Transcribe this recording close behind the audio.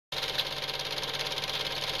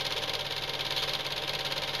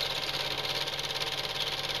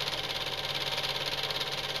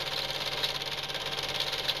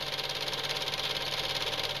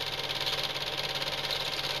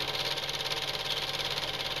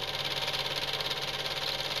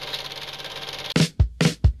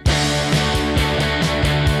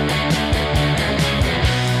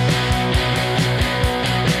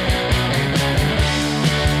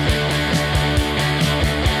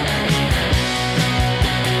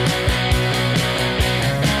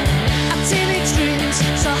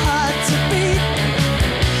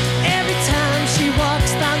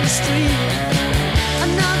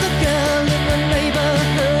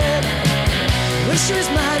she's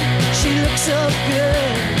mine, she looks so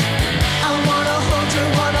good. I wanna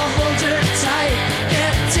hold her tight.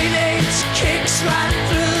 Get teenage kicks right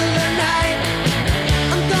through the night.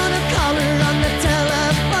 I'm gonna call her on the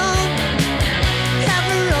telephone, have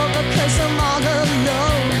her over 'cause I'm all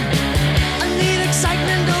alone. I need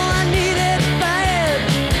excitement, oh I need it bad,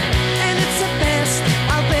 and it's the best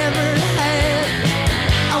I've ever had.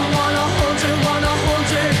 I wanna hold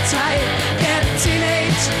her tight. Get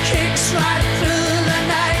teenage kicks right